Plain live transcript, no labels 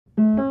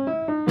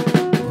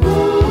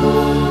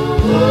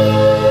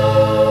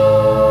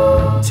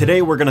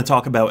Today we're going to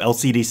talk about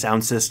LCD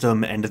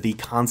Soundsystem and the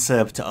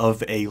concept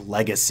of a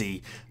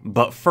legacy.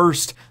 But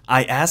first,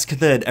 I ask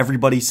that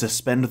everybody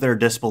suspend their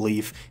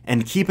disbelief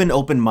and keep an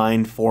open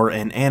mind for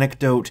an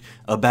anecdote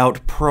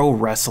about pro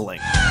wrestling.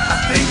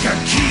 I think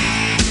I'm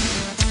cute.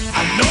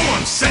 I know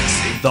I'm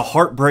sexy. The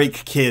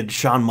Heartbreak Kid,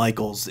 Shawn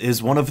Michaels,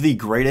 is one of the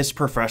greatest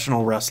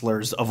professional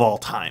wrestlers of all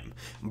time,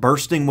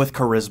 bursting with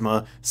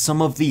charisma,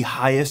 some of the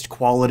highest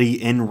quality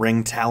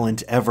in-ring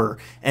talent ever,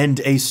 and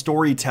a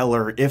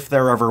storyteller if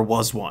there ever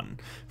was one.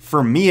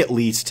 For me at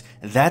least,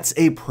 that's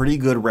a pretty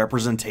good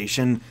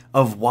representation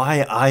of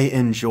why I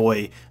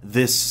enjoy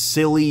this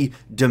silly,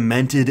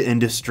 demented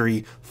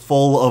industry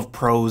full of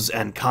pros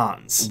and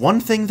cons.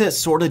 One thing that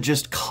sorta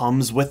just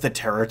comes with the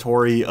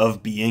territory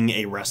of being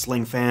a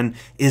wrestling fan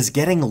is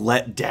getting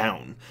let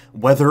down.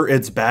 Whether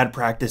it's bad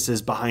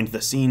practices behind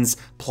the scenes,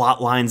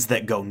 plot lines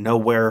that go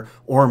nowhere,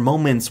 or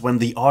moments when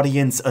the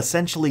audience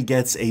essentially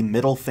gets a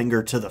middle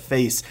finger to the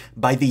face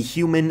by the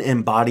human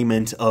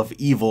embodiment of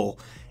evil.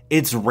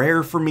 It's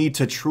rare for me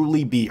to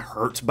truly be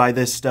hurt by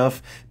this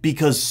stuff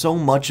because so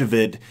much of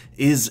it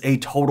is a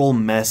total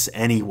mess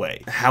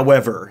anyway.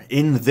 However,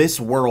 in this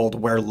world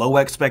where low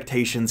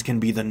expectations can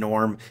be the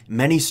norm,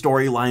 many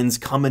storylines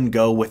come and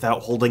go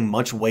without holding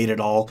much weight at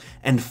all,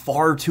 and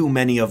far too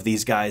many of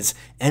these guys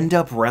end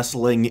up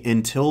wrestling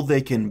until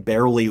they can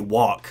barely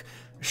walk.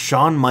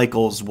 Shawn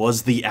Michaels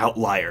was the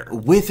outlier,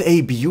 with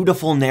a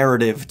beautiful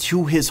narrative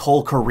to his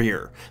whole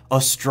career, a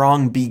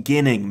strong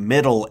beginning,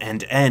 middle,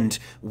 and end,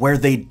 where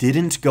they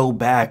didn't go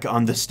back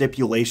on the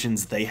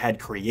stipulations they had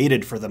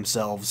created for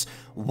themselves.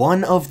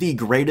 One of the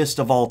greatest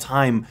of all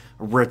time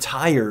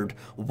retired,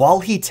 while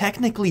he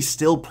technically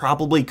still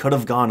probably could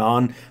have gone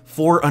on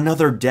for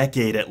another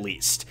decade at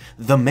least.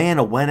 The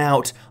man went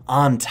out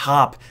on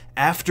top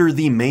after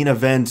the main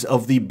event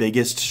of the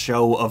biggest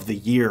show of the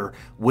year,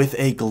 with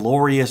a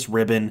glorious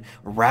ribbon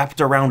wrapped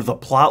around the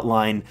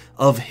plotline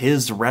of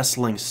his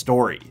wrestling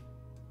story.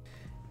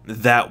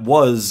 That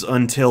was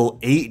until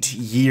 8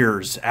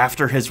 years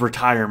after his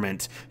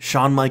retirement,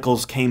 Shawn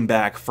Michaels came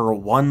back for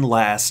one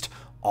last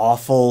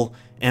awful,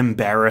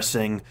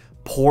 embarrassing,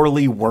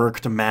 poorly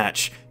worked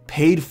match,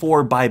 paid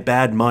for by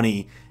bad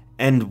money,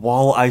 and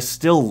while I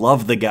still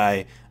love the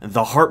guy,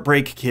 the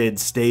Heartbreak Kid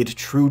stayed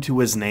true to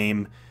his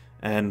name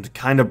and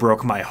kinda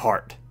broke my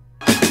heart.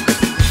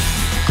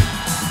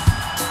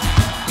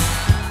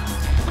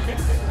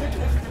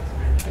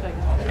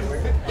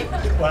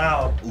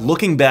 Wow.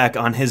 Looking back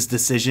on his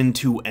decision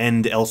to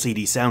end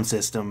LCD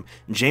Soundsystem,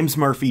 James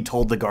Murphy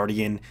told The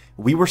Guardian,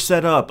 "We were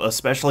set up,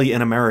 especially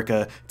in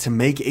America, to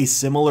make a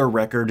similar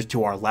record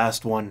to our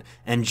last one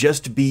and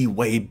just be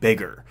way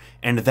bigger.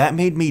 And that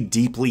made me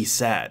deeply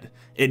sad.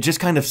 It just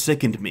kind of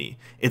sickened me.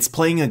 It's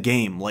playing a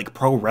game like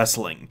pro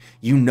wrestling.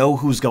 You know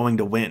who's going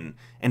to win.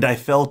 And I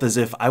felt as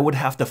if I would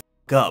have to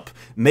fuck up,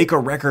 make a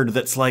record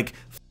that's like,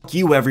 fuck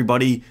you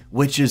everybody,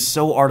 which is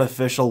so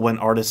artificial when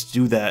artists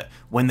do that,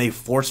 when they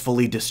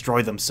forcefully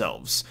destroy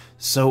themselves.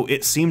 So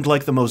it seemed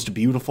like the most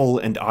beautiful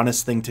and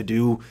honest thing to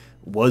do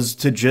was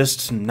to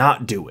just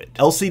not do it."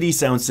 LCD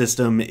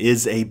Soundsystem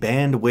is a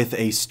band with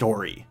a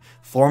story.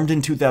 Formed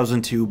in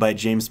 2002 by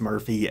James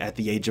Murphy at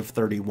the age of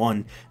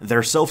 31,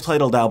 their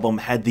self-titled album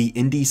had the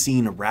indie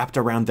scene wrapped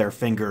around their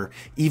finger,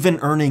 even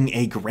earning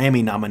a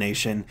Grammy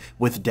nomination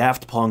with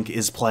Daft Punk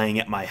Is Playing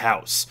at My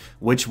House,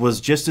 which was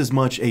just as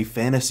much a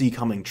fantasy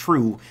coming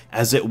true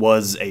as it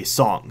was a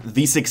song.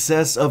 The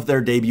success of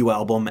their debut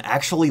album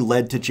actually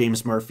led to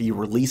James Murphy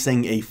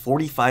releasing a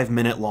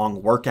 45-minute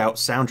long workout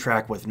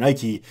soundtrack with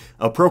Nike,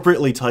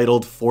 appropriately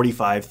titled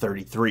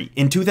 4533.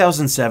 In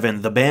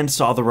 2007, the band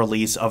saw the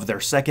release of their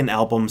second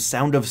album,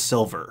 Sound of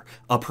Silver,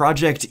 a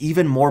project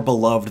even more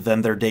beloved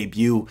than their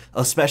debut,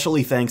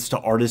 especially thanks to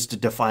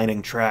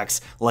artist-defining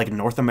tracks like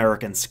North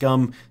American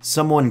Scum,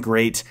 Someone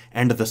Great,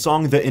 and the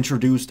song that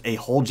introduced a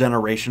whole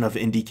generation of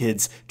indie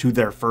kids to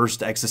their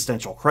first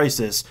existential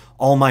crisis,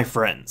 All My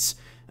Friends.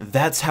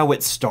 That's how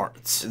it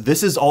starts.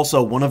 This is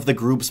also one of the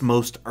group's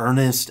most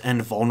earnest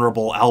and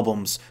vulnerable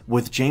albums,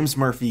 with James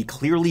Murphy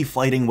clearly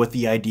fighting with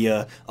the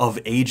idea of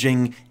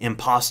aging,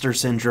 imposter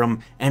syndrome,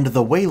 and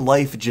the way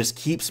life just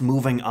keeps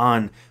moving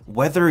on,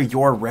 whether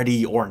you're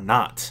ready or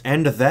not.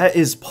 And that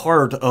is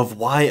part of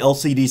why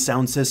LCD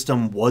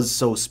Soundsystem was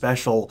so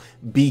special,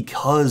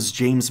 because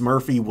James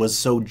Murphy was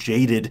so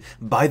jaded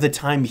by the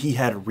time he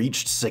had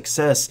reached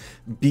success,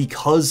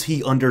 because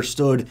he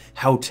understood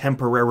how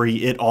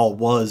temporary it all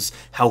was,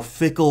 how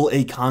fickle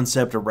a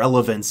concept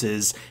relevance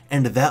is,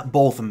 and that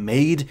both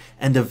made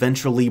and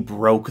eventually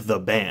broke the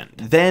band.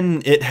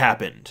 Then it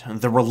happened,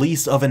 the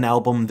release of an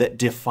album that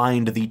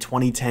defined the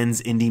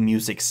 2010s indie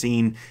music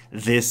scene,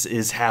 This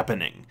Is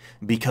Happening.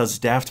 because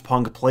Daft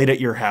Punk played at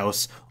your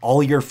house,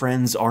 all your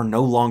friends are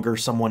no longer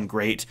someone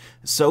great,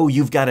 so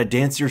you've gotta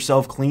dance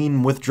yourself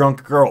clean with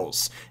drunk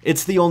girls.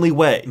 It's the only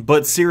way.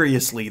 But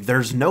seriously,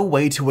 there's no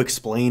way to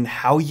explain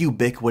how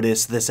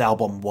ubiquitous this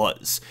album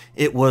was.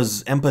 It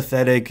was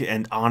empathetic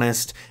and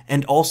honest,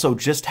 and also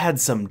just had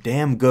some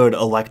damn good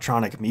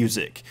electronic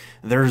music.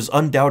 There's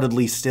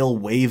undoubtedly still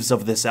waves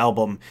of this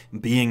album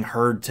being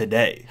heard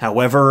today.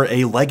 However,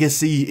 a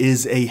legacy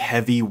is a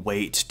heavy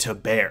weight to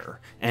bear,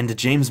 and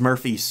James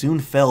Murphy soon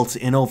felt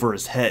in over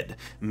his head,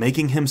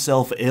 making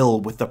himself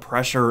ill with the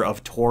pressure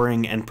of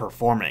touring and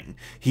performing.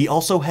 He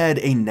also had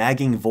a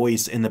nagging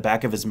voice in the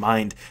back of his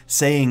mind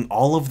saying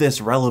all of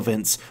this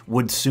relevance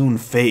would soon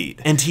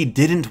fade, and he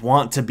didn't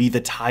want to be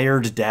the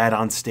tired dad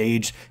on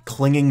stage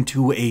clinging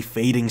to a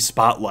fading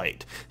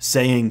spotlight,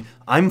 saying,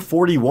 "I'm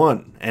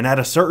 41, and at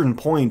a certain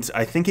point,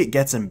 I think it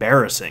gets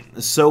embarrassing."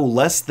 So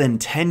less than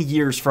 10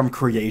 years from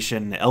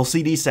creation,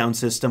 LCD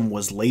Soundsystem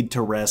was laid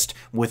to rest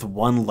with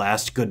one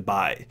last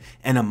goodbye,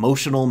 an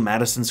emotional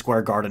Madison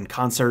Square Garden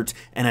concert,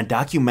 and a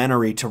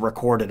documentary to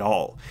record it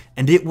all.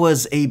 And it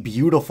was a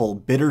beautiful,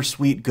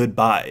 bittersweet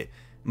goodbye.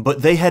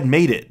 But they had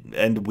made it,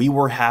 and we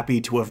were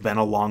happy to have been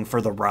along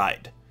for the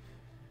ride.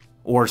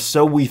 Or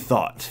so we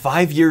thought.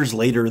 5 years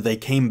later, they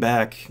came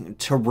back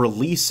to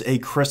release a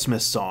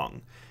Christmas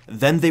song.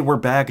 Then they were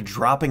back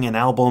dropping an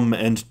album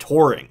and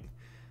touring.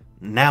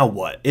 Now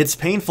what? It's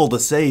painful to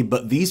say,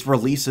 but these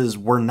releases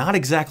were not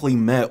exactly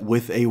met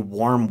with a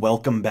warm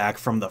welcome back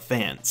from the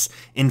fans.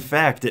 In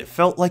fact, it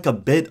felt like a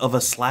bit of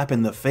a slap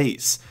in the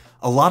face.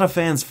 A lot of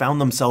fans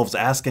found themselves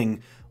asking,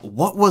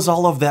 what was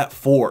all of that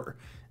for?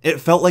 It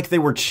felt like they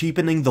were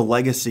cheapening the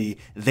legacy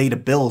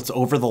they'd built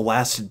over the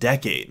last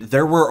decade.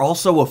 There were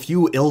also a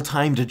few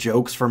ill-timed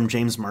jokes from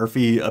James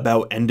Murphy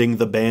about ending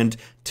the band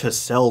to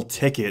sell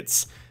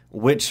tickets,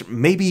 which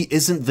maybe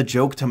isn't the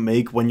joke to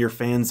make when your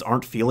fans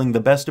aren't feeling the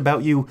best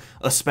about you,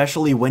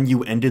 especially when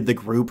you ended the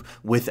group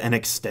with an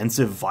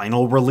extensive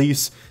vinyl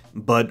release,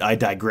 but I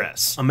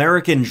digress.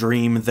 American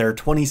Dream, their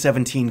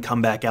 2017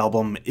 comeback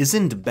album,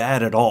 isn't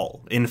bad at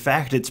all. In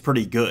fact, it's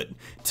pretty good.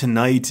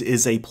 Tonight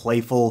is a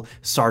playful,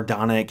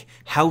 sardonic,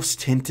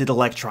 house-tinted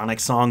electronic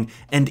song,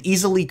 and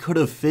easily could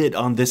have fit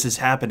on This Is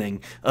Happening,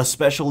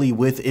 especially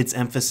with its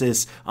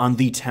emphasis on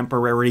the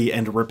temporary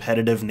and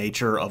repetitive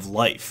nature of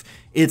life.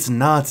 It's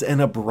not an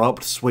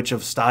abrupt switch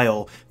of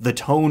style. The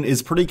tone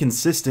is pretty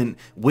consistent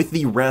with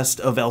the rest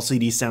of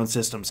LCD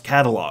Soundsystem's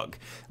catalog,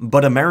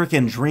 but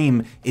American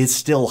Dream is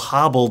still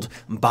hobbled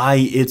by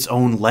its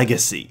own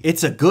legacy.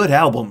 It's a good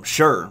album,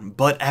 sure,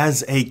 but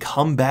as a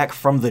comeback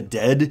from the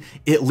dead,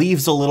 it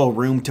leaves a little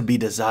room to be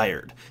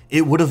desired.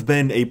 It would have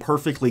been a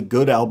perfectly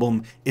good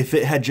album if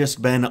it had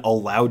just been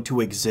allowed to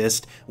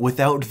exist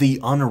without the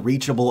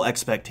unreachable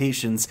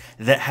expectations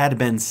that had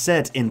been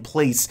set in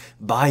place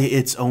by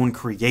its own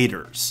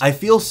creators. I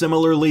feel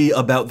similarly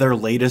about their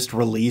latest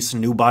release,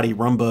 New Body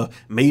Rumba,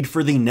 made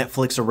for the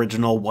Netflix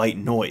original White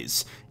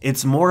Noise.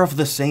 It's more of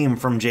the same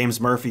from James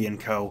Murphy &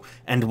 co.,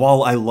 and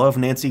while I love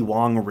Nancy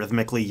Wong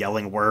rhythmically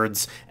yelling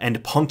words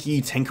and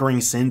punky tinkering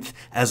synth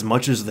as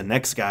much as the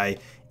next guy,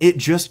 it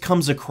just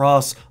comes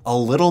across a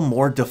little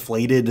more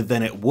deflated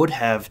than it would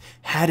have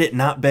had it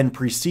not been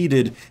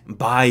preceded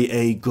by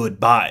a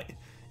goodbye.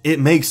 It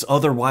makes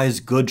otherwise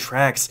good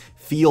tracks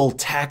feel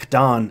tacked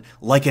on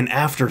like an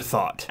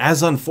afterthought.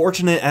 As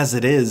unfortunate as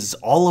it is,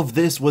 all of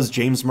this was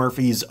James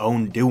Murphy's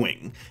own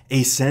doing.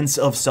 A sense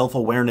of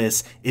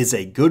self-awareness is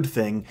a good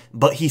thing,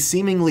 but he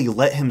seemingly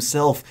let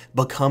himself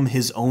become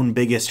his own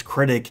biggest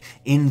critic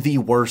in the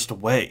worst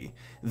way.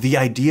 The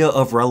idea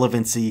of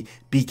relevancy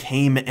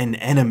became an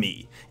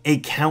enemy, a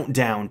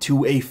countdown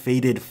to a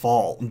fated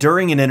fall.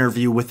 During an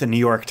interview with the New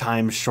York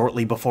Times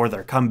shortly before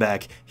their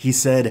comeback, he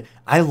said,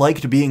 "I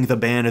liked being the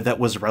band that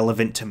was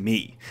relevant to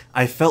me.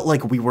 I felt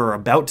like we were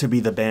about to be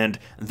the band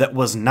that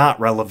was not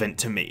relevant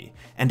to me.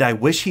 And I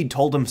wish he'd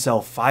told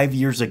himself 5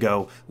 years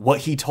ago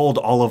what he told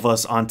all of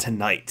us on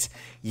Tonight.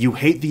 You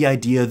hate the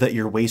idea that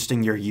you're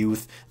wasting your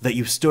youth, that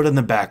you stood in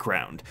the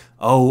background.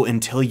 Oh,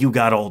 until you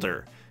got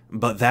older.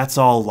 But that's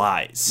all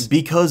lies."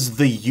 Because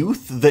the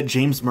youth that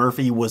James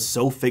Murphy was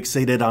so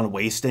fixated on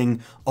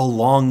wasting,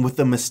 along with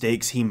the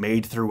mistakes he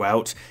made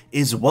throughout,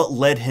 is what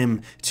led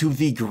him to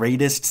the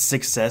greatest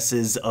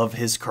successes of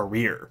his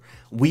career.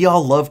 We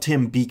all loved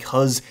him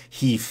because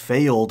he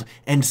failed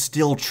and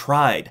still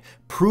tried,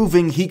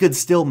 proving he could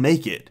still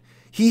make it.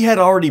 He had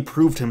already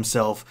proved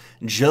himself,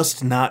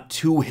 just not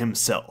to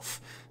himself.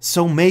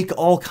 So make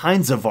all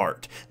kinds of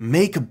art.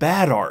 Make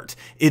bad art.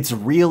 It's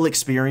real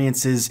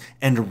experiences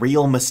and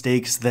real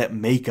mistakes that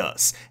make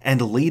us, and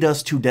lead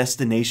us to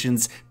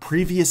destinations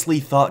previously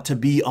thought to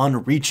be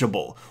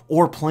unreachable,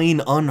 or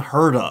plain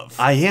unheard of.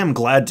 I am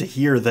glad to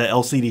hear that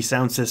LCD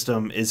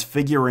Soundsystem is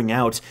figuring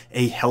out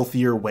a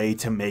healthier way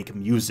to make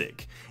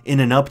music. In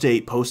an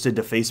update posted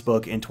to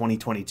Facebook in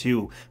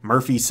 2022,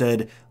 Murphy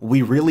said,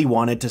 "We really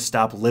wanted to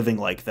stop living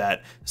like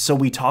that, so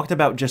we talked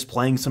about just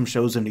playing some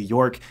shows in New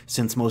York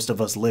since most of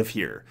us live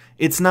here.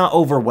 It's not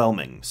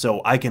overwhelming, so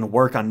I can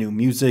work on new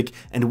music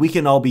and we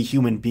can all be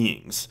human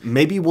beings.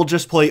 Maybe we'll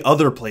just play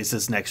other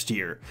places next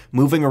year,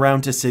 moving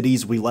around to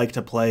cities we like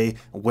to play,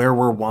 where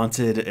we're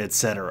wanted,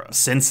 etc."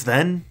 Since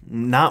then,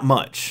 not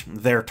much.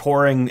 They're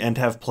touring and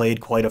have played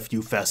quite a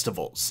few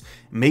festivals.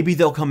 Maybe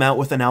they'll come out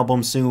with an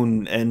album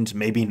soon, and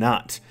maybe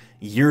not.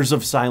 Years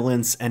of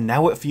silence, and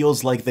now it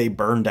feels like they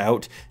burned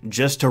out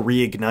just to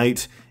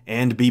reignite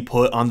and be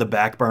put on the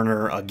back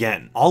burner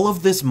again. All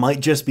of this might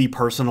just be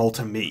personal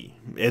to me.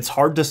 It's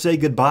hard to say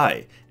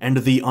goodbye, and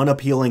the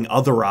unappealing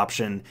other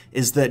option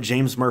is that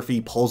James Murphy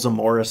pulls a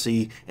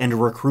Morrissey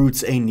and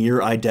recruits a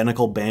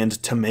near-identical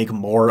band to make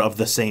more of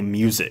the same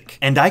music.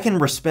 And I can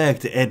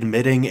respect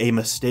admitting a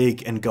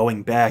mistake and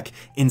going back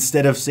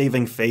instead of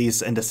saving face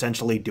and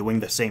essentially doing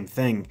the same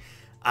thing.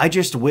 I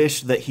just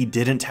wish that he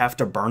didn't have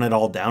to burn it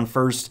all down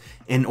first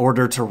in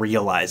order to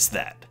realize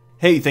that.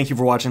 Hey, thank you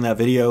for watching that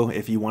video.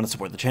 If you want to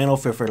support the channel,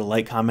 feel free to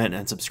like, comment,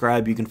 and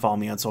subscribe. You can follow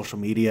me on social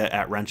media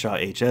at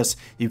RenshawHS.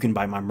 You can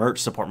buy my merch,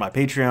 support my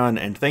Patreon,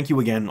 and thank you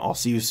again. I'll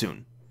see you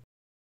soon.